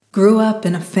Grew up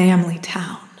in a family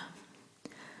town.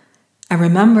 I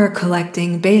remember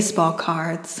collecting baseball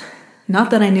cards. Not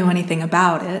that I knew anything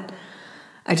about it.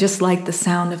 I just liked the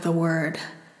sound of the word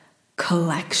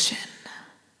collection.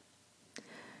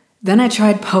 Then I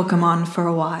tried Pokemon for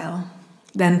a while.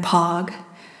 Then Pog.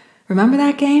 Remember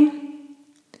that game?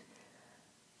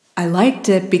 I liked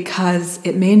it because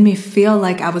it made me feel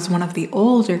like I was one of the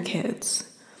older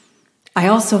kids. I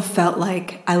also felt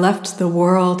like I left the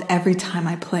world every time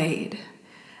I played.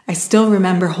 I still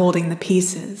remember holding the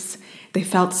pieces. They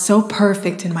felt so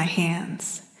perfect in my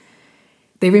hands.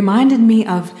 They reminded me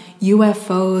of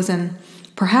UFOs, and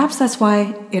perhaps that's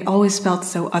why it always felt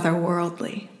so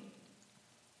otherworldly.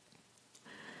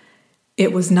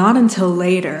 It was not until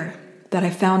later that I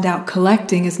found out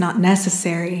collecting is not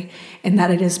necessary and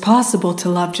that it is possible to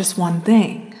love just one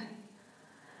thing.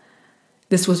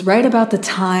 This was right about the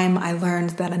time I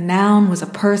learned that a noun was a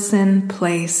person,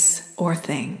 place, or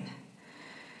thing.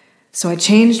 So I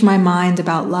changed my mind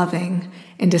about loving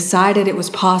and decided it was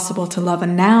possible to love a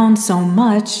noun so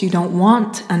much you don't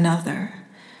want another.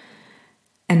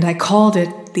 And I called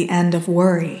it the end of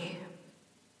worry.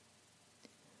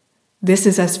 This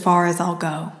is as far as I'll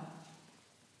go.